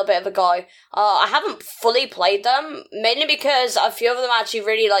it a little bit of a go. I haven't fully played them, mainly because a few of them actually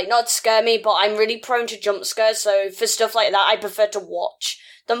really, not scare me, but I'm really prone to jump scares, so for stuff like that, I prefer to watch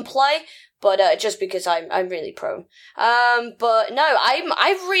them play, but just because I'm really prone. But no,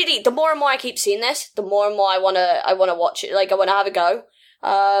 I've really, the more and more I keep seeing this, the more and more I wanna watch it, I wanna have a go.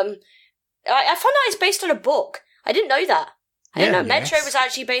 I found out it's based on a book. I didn't know that. I didn't know Metro was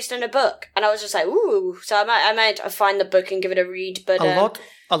actually based on a book, and I was just like, ooh. So I might find the book and give it a read. But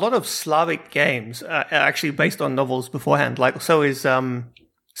a lot of Slavic games are actually based on novels beforehand. So is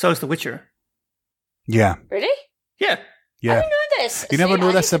The Witcher. Yeah. Really? Yeah. I didn't know this. You never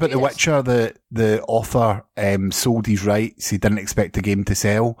know this about The Witcher. The author sold his rights. He didn't expect the game to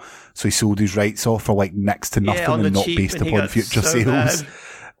sell, so he sold his rights off for next to nothing and not based upon future sales. Bad.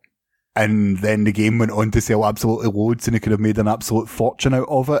 And then the game went on to sell absolutely loads, and he could have made an absolute fortune out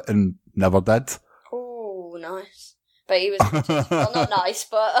of it, and never did. Oh, nice. But he was, well, not nice,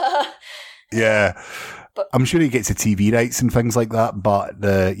 but... Yeah. But I'm sure he gets the TV rights and things like that, but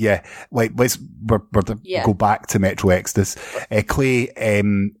let's go back to Metro Exodus. Clay,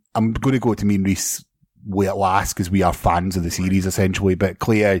 I'm going to go to me and Rhys last because we are fans of the series essentially, but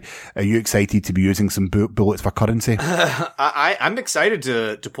Clay, are you excited to be using some bullets for currency? I'm excited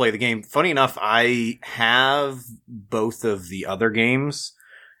to play the game. Funny enough, I have both of the other games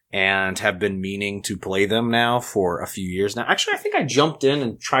and have been meaning to play them now for a few years now. Actually, I think I jumped in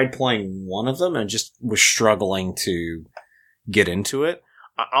and tried playing one of them and just was struggling to get into it.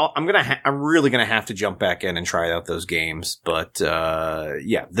 I'm really gonna have to jump back in and try out those games. But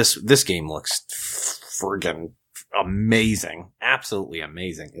this game looks friggin' amazing. Absolutely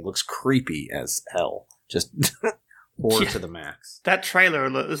amazing. It looks creepy as hell. Just horror to the max. That trailer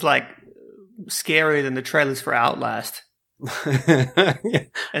is like scarier than the trailers for Outlast. Yeah.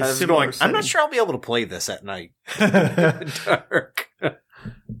 I'm not sure I'll be able to play this at night. Dark.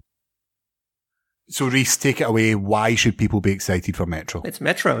 So, Rhys, take it away. Why should people be excited for Metro? It's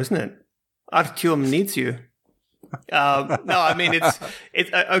Metro, isn't it? Artyom needs you. No, I mean,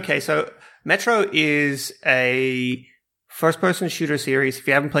 it's okay. So Metro is a first-person shooter series. If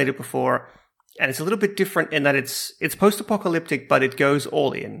you haven't played it before, and it's a little bit different in that it's post-apocalyptic, but it goes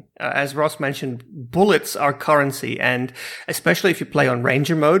all in. As Ross mentioned, bullets are currency, and especially if you play on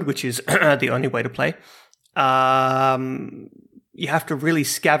Ranger mode, which is the only way to play, you have to really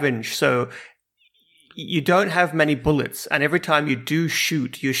scavenge. So you don't have many bullets, and every time you do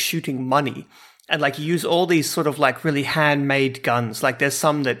shoot, you're shooting money. And like you use all these sort of like really handmade guns. Like there's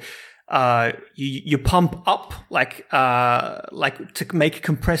some that you pump up like to make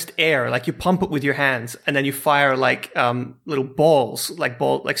compressed air. Like you pump it with your hands, and then you fire like little balls,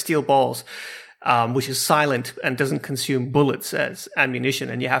 like steel balls, which is silent and doesn't consume bullets as ammunition.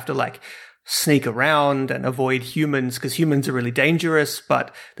 And you have to like sneak around and avoid humans, because humans are really dangerous.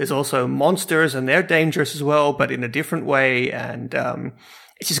 But there's also monsters, and they're dangerous as well, but in a different way. And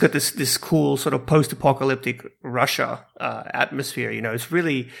it's just got this cool sort of post-apocalyptic Russia atmosphere. You know, it's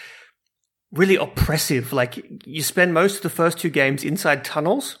really, really oppressive. Like you spend most of the first two games inside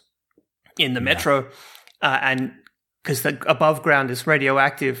tunnels in the metro, and because the above ground is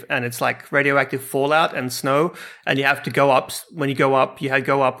radioactive, and it's like radioactive fallout and snow, and you have to go up. When you go up, you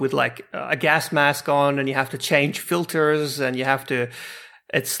go up with like a gas mask on, and you have to change filters, and you have to.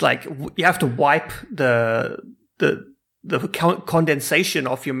 It's like you have to wipe the condensation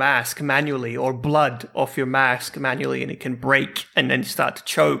off your mask manually, or blood off your mask manually, and it can break, and then you start to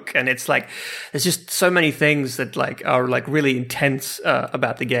choke. And it's like there's just so many things that like are like really intense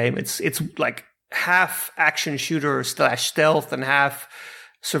about the game. It's like half action shooter / stealth and half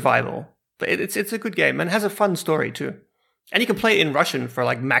survival, but it's a good game and has a fun story too. And you can play it in Russian for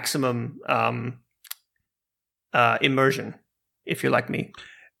like maximum immersion if you're like me.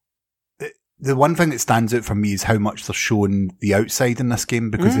 The one thing that stands out for me is how much they're showing the outside in this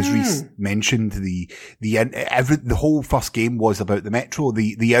game, because as Rhys mentioned, the whole first game was about the metro.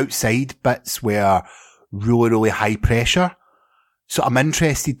 The outside bits were really, really high pressure. So I'm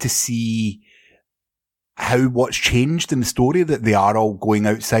interested to see what's changed in the story, that they are all going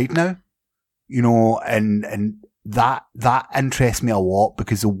outside now, you know, and that interests me a lot,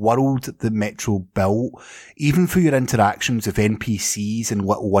 because the world that Metro built, even for your interactions with NPCs and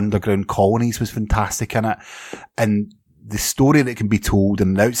little underground colonies, was fantastic in it. And the story that can be told in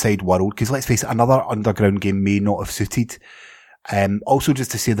an outside world, because let's face it, another underground game may not have suited. Also, just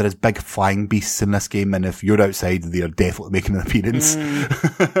to say, there is big flying beasts in this game, and if you're outside, they are definitely making an appearance.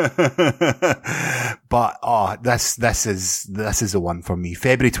 But this is the one for me.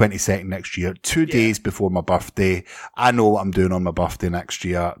 February 22nd next year, 2 days before my birthday. I know what I'm doing on my birthday next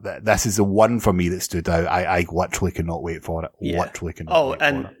year. This is the one for me that stood out. I literally cannot wait for it. Literally cannot wait for it.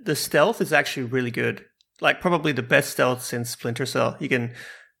 And the stealth is actually really good. Like probably the best stealth since Splinter Cell. You can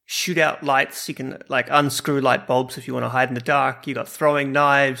shoot out lights, you can like unscrew light bulbs if you want to hide in the dark. You got throwing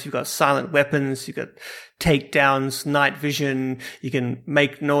knives, you got silent weapons, you got takedowns, night vision, you can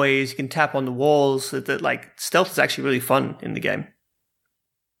make noise, you can tap on the walls. That like stealth is actually really fun in the game.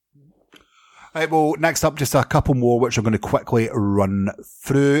 Right, well, next up, just a couple more, which I'm going to quickly run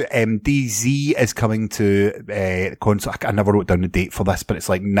through. DayZ is coming to the console. I never wrote down the date for this, but it's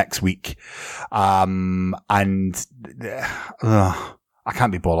like next week. I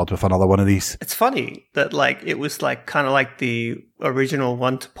can't be bothered with another one of these. It's funny that like it was like kind of like the original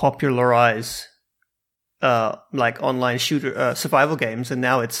one to popularize like online shooter survival games, and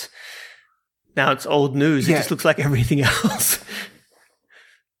now it's old news. It just looks like everything else.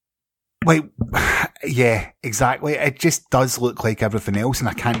 Wait, yeah, exactly. It just does look like everything else, and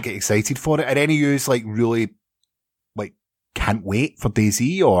I can't get excited for it. Are any of you like really like can't wait for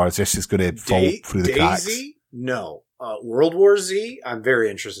DayZ, or is this just going to fall through the cracks? DayZ? No. World War Z, I'm very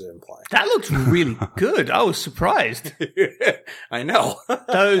interested in playing. That looked really good. I was surprised. I know.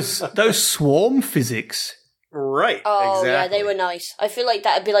 those swarm physics. Right. Oh, exactly. yeah, they were nice. I feel like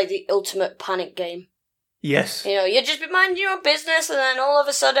that'd be like the ultimate panic game. Yes. You know, you'd just be minding your own business, and then all of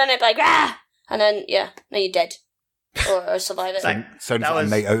a sudden it'd be like, ah! And then, now you're dead. Or survive it. Sounds like a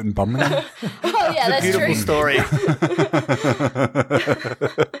night out in Birmingham. Oh, yeah, that's beautiful true. Story.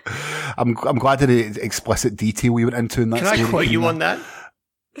 I'm glad of the explicit detail we went into in that story. Can I quote you on that?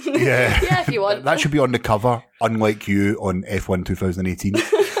 Yeah. Yeah, if you want. That should be on the cover, unlike you on F1 2018.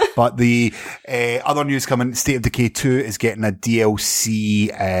 But the other news coming, State of Decay 2 is getting a DLC,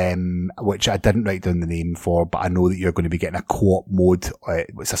 which I didn't write down the name for, but I know that you're going to be getting a co-op mode.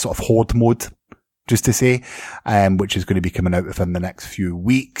 It's a sort of horde mode, just to say, which is going to be coming out within the next few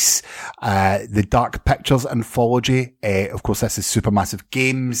weeks. The Dark Pictures anthology, of course, this is Supermassive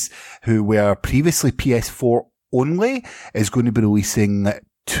Games, who were previously PS4 only, is going to be releasing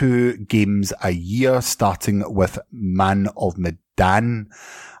 2 games a year, starting with Man of Medan,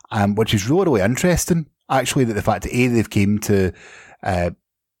 which is really, really interesting. Actually, that the fact that A, they've came to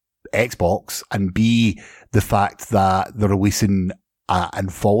Xbox, and B, the fact that they're releasing an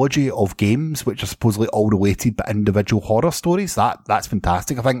anthology of games which are supposedly all related but individual horror stories. That's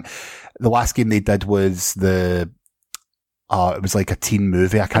fantastic. I think the last game they did was it was like a teen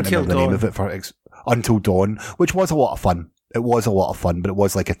movie. I can't remember the name of it for Until Dawn, which was a lot of fun. It was a lot of fun, but it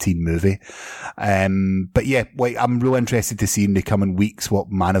was like a teen movie. But yeah, like, I'm really interested to see in the coming weeks what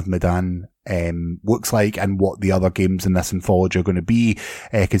Man of Medan looks like and what the other games in this anthology are going to be,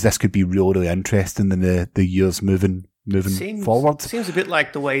 because this could be really, really interesting in the years moving forward. Seems a bit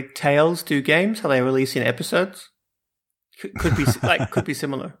like the way Tales do games, how they release in episodes. Could be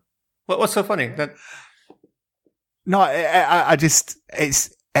similar. What's so funny? No, I just it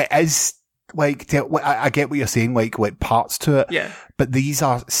is. Like, I get what you're saying, like parts to it. Yeah. But these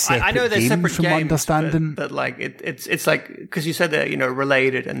are separate I know they're games separate from games, understanding. but like it's like, because you said they're,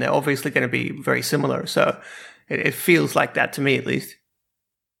 related and they're obviously going to be very similar. So it feels like that to me, at least.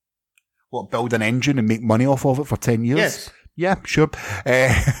 What, build an engine and make money off of it for 10 years? Yes. Yeah, sure.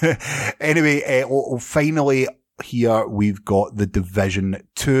 Anyway, finally here we've got The Division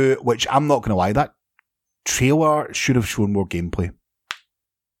 2, which I'm not going to lie, that trailer should have shown more gameplay.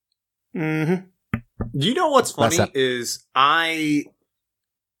 Mm-hmm. You know what's funny is I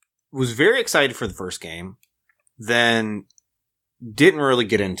was very excited for the first game, then didn't really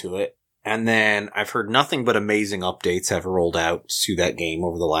get into it, and then I've heard nothing but amazing updates have rolled out to that game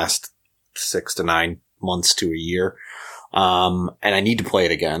over the last 6 to 9 months to a year. And I need to play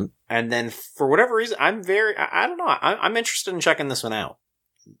it again. And then for whatever reason, I don't know, I'm interested in checking this one out.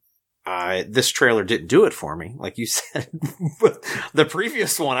 This trailer didn't do it for me, like you said. The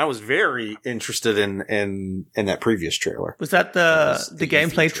previous one, I was very interested in that previous trailer. Was that the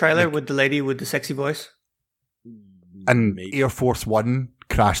gameplay trailer with the lady with the sexy voice? And maybe. Air Force One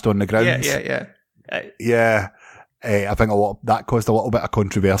crashed on the ground. Yeah. Yeah. I think that caused a little bit of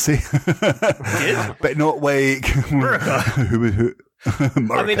controversy. Did? But not like who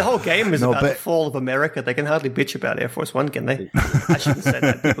I mean, the whole game is about the fall of America. They can hardly bitch about Air Force One, can they? I shouldn't say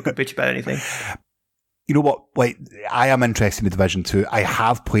that. People can bitch about anything. You know what? Like, I am interested in Division 2. I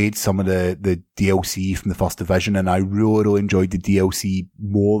have played some of the DLC from the first Division, and I really, really enjoyed the DLC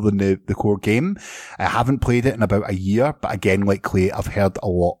more than the core game. I haven't played it in about a year, but again, like Clay, I've heard a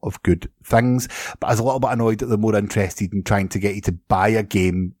lot of good things. But I was a little bit annoyed that they're more interested in trying to get you to buy a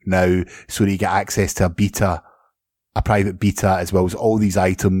game now so that you get access to a private beta, as well as all these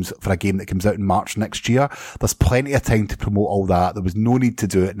items for a game that comes out in March next year. There's plenty of time to promote all that. There was no need to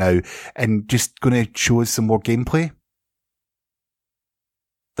do it now, and just going to show us some more gameplay.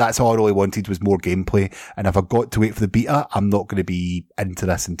 That's all I really wanted, was more gameplay. And if I got to wait for the beta, I'm not going to be into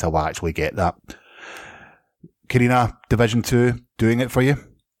this until I actually get that. Carina, Division 2, doing it for you?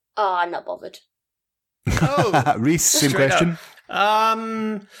 Oh, I'm not bothered. Oh, Rhys, same question.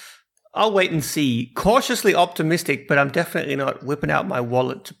 I'll wait and see. Cautiously optimistic, but I'm definitely not whipping out my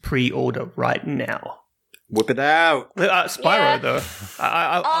wallet to pre-order right now. Whip it out. Spyro, though.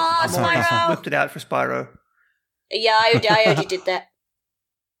 I Spyro. whipped it out for Spyro. Yeah, I already did that.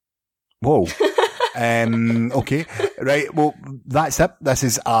 Whoa. Okay. Right. Well, that's it. This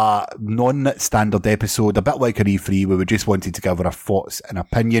is a non-standard episode, a bit like an E3, where we just wanted to give our thoughts and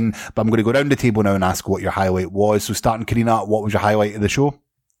opinion. But I'm going to go around the table now and ask what your highlight was. So starting, Carina, what was your highlight of the show?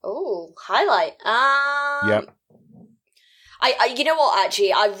 Oh, highlight. Yep. I you know what,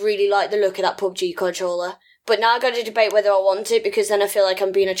 actually, I really like the look of that PUBG controller. But now I've got to debate whether I want it, because then I feel like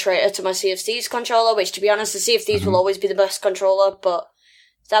I'm being a traitor to my Sea of Thieves controller, which, to be honest, the Sea of Thieves will always be the best controller, but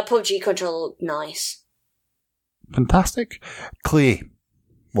that PUBG controller looked nice. Fantastic. Clay,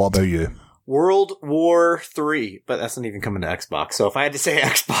 what about you? World War III, but that's not even coming to Xbox. So if I had to say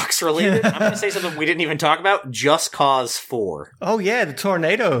Xbox related, I'm going to say something we didn't even talk about. Just Cause 4. Oh yeah, the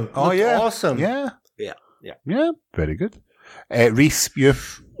tornado. Oh yeah, awesome. Yeah. Very good. Rhys, you.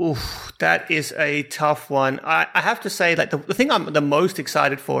 Oof, that is a tough one. I have to say, like, the thing I'm the most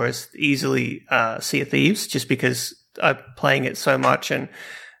excited for is easily Sea of Thieves, just because I'm playing it so much and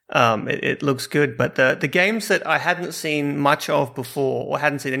it looks good. But the games that I hadn't seen much of before, or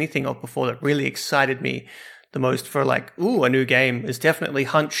hadn't seen anything of before, that really excited me the most for like, a new game is definitely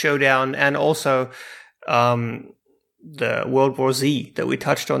Hunt Showdown, and also the World War Z that we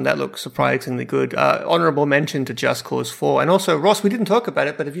touched on. That looks surprisingly good. Honorable mention to Just Cause 4. And also, Ross, we didn't talk about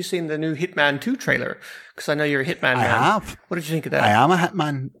it, but have you seen the new Hitman 2 trailer? Because I know you're a Hitman man. I have. What did you think of that? I am a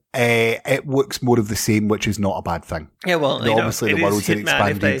Hitman. It looks more of the same, which is not a bad thing. Yeah, well, obviously the world's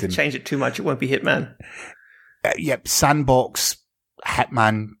expanded. If they change it too much, it won't be Hitman. Yep, sandbox,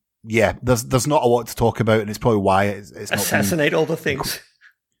 Hitman. Yeah, there's not a lot to talk about, and it's probably why it's not assassinate all the things.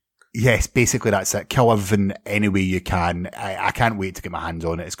 Yes, basically that's it. Kill everything any way you can. I can't wait to get my hands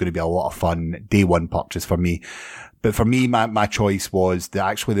on it. It's going to be a lot of fun. Day one purchase for me. But for me, my choice was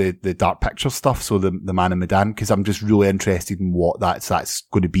the Dark Picture stuff. So the Man in Medan, because I'm just really interested in what that's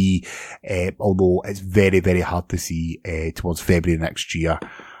going to be. Although it's very, very hard to see, towards February next year.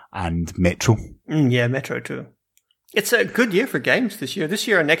 And Metro. Yeah, Metro too. It's a good year for games this year. This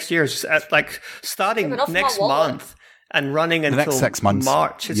year and next year is just starting next month. And running until next 6 months.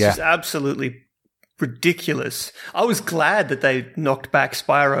 March. It's just absolutely ridiculous. I was glad that they knocked back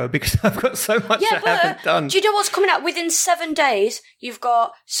Spyro because I've got so much I haven't done. Do you know what's coming out within 7 days? You've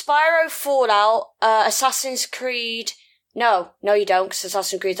got Spyro, Fallout, Assassin's Creed. No, you don't, because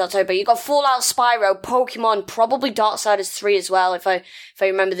Assassin's Creed's October. You've got Fallout, Spyro, Pokemon, probably Darksiders 3 as well, if I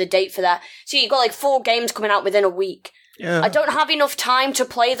remember the date for that. So you've got like 4 games coming out within a week. Yeah. I don't have enough time to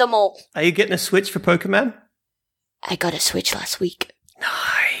play them all. Are you getting a Switch for Pokemon? I got a Switch last week.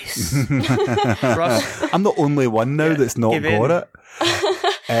 Nice. Ross? I'm the only one now that's not got it.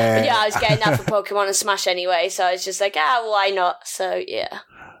 Yeah, I was getting that for Pokemon and Smash anyway, so I was just like, why not? So, yeah.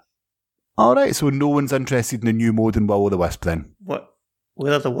 Alright, so no one's interested in the new mode in Will-O-the-Wisp then? What?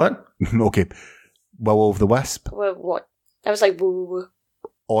 Will of the what? Okay. Will-O-the-Wisp? What? That was like woo.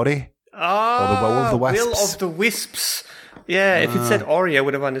 Ori? Oh, or the Will of the Wisps? Will of the Wisps. Yeah, if you'd said Ori, I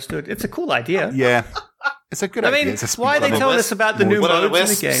would have understood. It's a cool idea. Yeah. It's a good idea. I mean, why are they telling us about the new modes in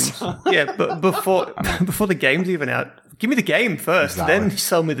the games? Yeah, but before the game's even out, give me the game first, then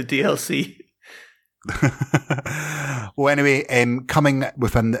sell me the DLC. Well, anyway, coming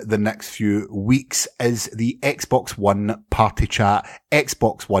within the next few weeks is the Xbox One Party Chat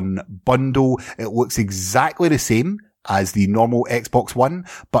Xbox One bundle. It looks exactly the same as the normal Xbox One,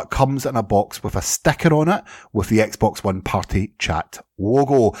 but comes in a box with a sticker on it with the Xbox One Party Chat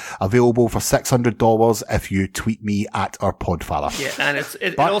logo. Available for $600 if you tweet me at our podfather. Yeah, and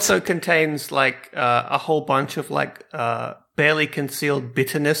it also contains like a whole bunch of like barely concealed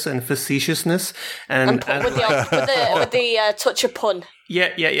bitterness and facetiousness, and with the touch of pun. Yeah,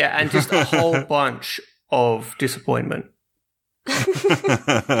 and just a whole bunch of disappointment.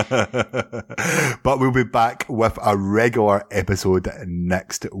 But we'll be back with a regular episode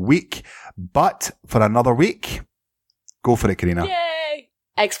next week. But for another week, go for it, Carina. Yay!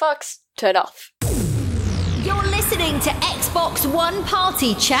 Xbox, turn off. You're listening to Xbox One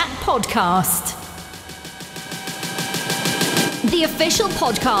Party Chat Podcast, the official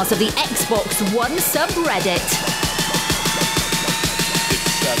podcast of the Xbox One subreddit.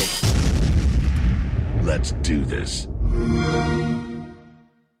 It's settled. Let's do this.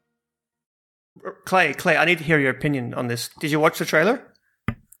 Clay, I need to hear your opinion on this. Did you watch the trailer?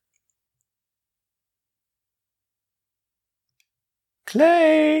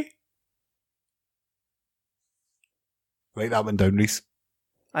 Clay! Write that one down, Rhys.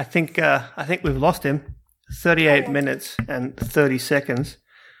 I think we've lost him. 38 minutes and 30 seconds.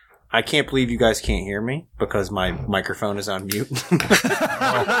 I can't believe you guys can't hear me because my microphone is on mute.